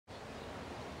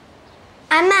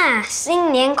妈妈，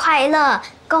新年快乐，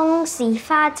恭喜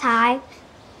发财，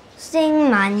心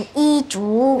满意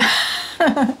足。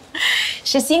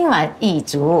是心满意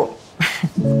足。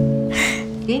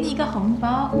给你一个红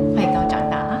包，快高长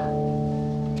大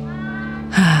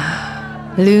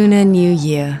啊。Lunar New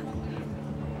Year.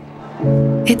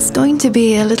 It's going to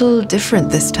be a little different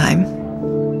this time.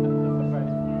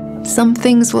 Some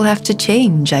things will have to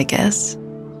change, I guess.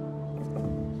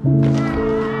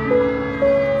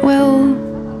 Well,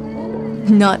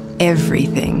 not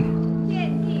everything.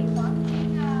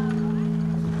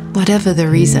 Whatever the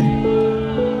reason,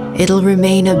 it'll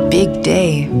remain a big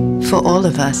day for all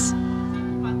of us.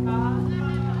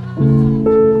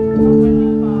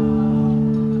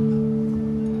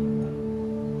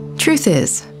 Truth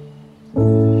is,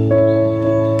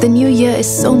 the new year is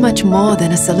so much more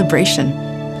than a celebration.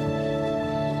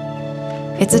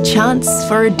 It's a chance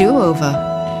for a do-over.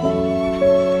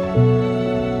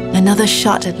 Another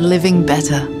shot at living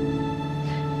better.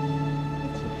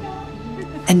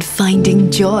 And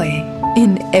finding joy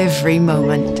in every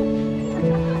moment.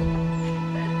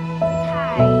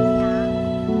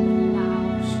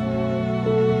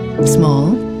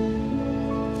 Small,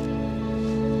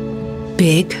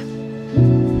 big,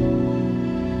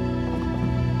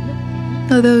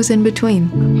 or those in between.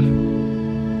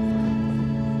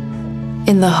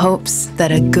 In the hopes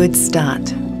that a good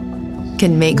start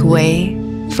can make way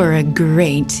for a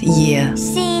great year.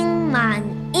 心满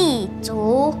意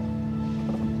足。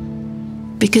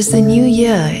 Because the new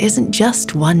year isn't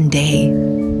just one day.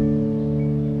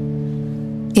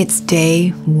 It's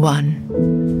day one.